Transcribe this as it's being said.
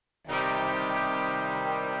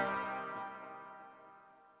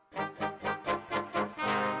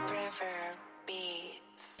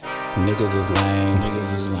Niggas is lame,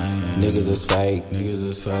 niggas is fake,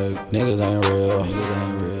 niggas ain't real,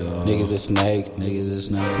 niggas is snake,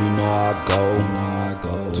 you know how I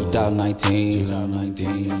go, 2019,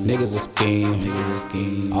 niggas is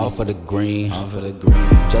scheme, all for the green,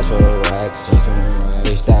 just for the racks,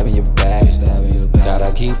 they stabbing your back, gotta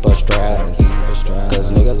keep a strap,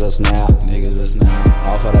 cause niggas a snap,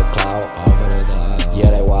 all for the clout,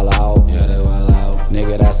 yeah they wild out,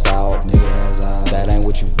 nigga that's out, that ain't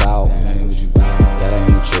what you bout, that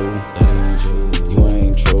ain't true, you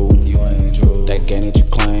ain't true, that gain that you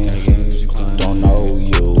claim, don't know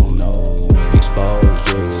you, expose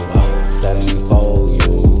you, that ain't for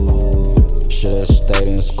you, should've stayed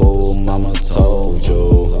in school, mama told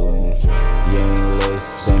you, you ain't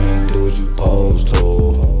listening, do what you supposed to,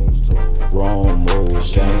 wrong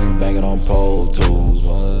moves, gang banging on Pro Tools,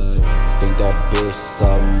 think that bitch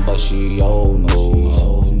something but she old news,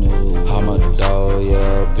 I'm a dog,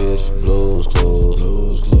 yeah, bitch, blues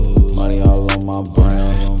clues, money all on my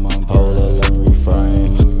brain, hold up, let me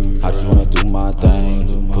reframe, I just wanna do my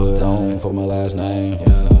thing, put on for my last name,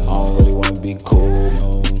 I don't really wanna be cool,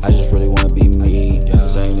 I just really wanna be me,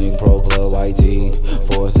 same nigga, pro club, YT,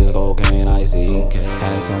 4-6 cocaine, icy,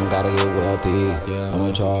 handsome, gotta get wealthy,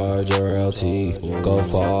 I'ma charge your LT, go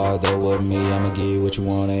farther with me, I'ma give you what you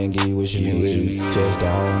want and give you what you need, just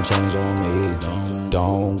don't change on me,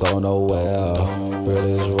 don't go nowhere, real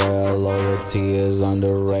is real, loyalty is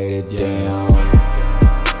underrated, damn,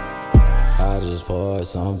 I just poured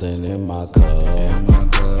something in my cup,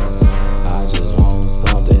 I just want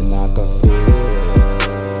something I can feel.